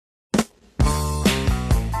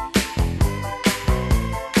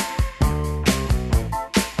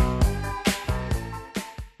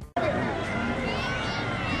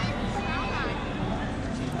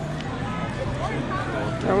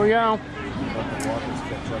go.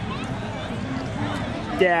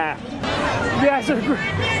 Yeah. You guys are great.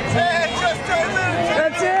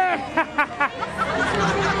 That's it.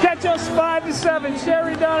 Catch us 5 to 7.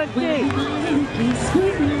 Sherry, Don, and Keith.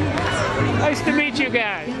 Nice to meet you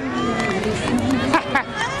guys.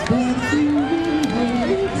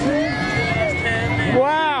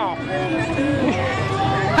 Wow.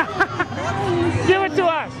 Give it to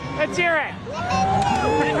us. Let's hear it.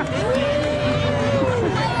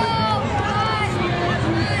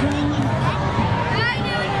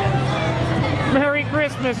 Merry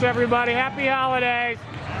Christmas, everybody. Happy holidays.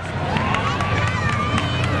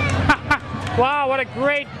 Wow, what a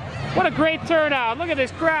great turnout. Look at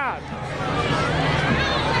this crowd.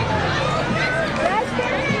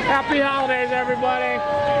 Happy holidays, everybody.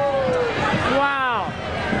 Wow.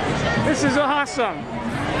 This is awesome.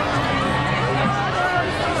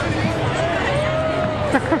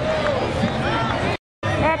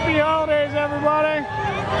 Happy holidays, everybody.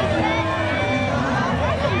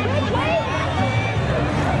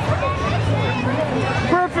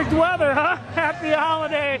 Perfect weather, huh? Happy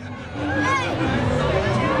holidays.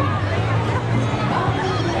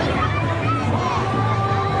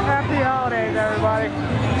 Happy holidays, everybody.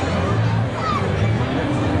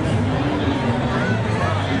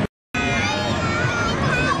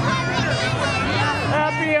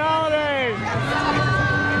 Happy holidays.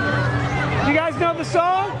 You guys know the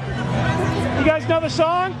song? You guys know the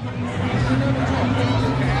song?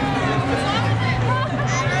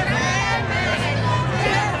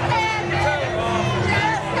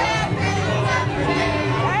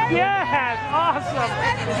 Yes, awesome.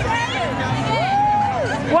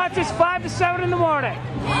 Watch us 5 to 7 in the morning.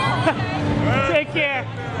 Take care.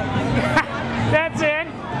 That's it.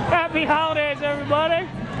 Happy holidays, everybody.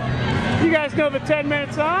 You guys know the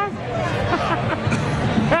 10-minute song?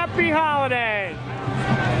 Happy holidays.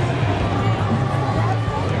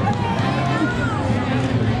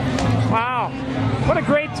 Wow, what a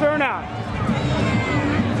great turnout.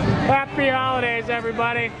 Happy holidays,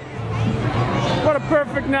 everybody. What a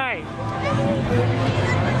perfect night.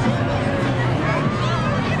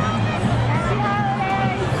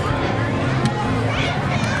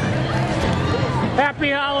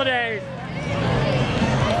 Happy holidays.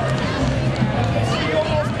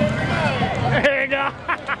 There you go.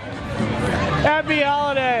 Happy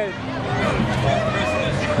holidays.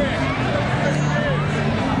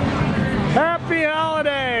 Happy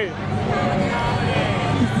holidays.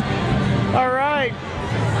 All right.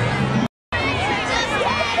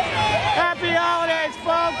 Happy holidays,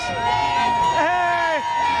 folks. Hey.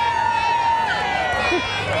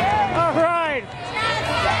 All right.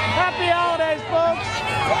 Happy holidays, folks.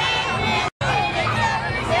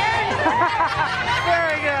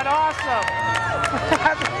 Very good. Awesome.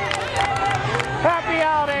 Happy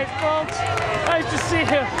holidays, folks. Nice to see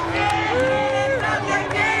you.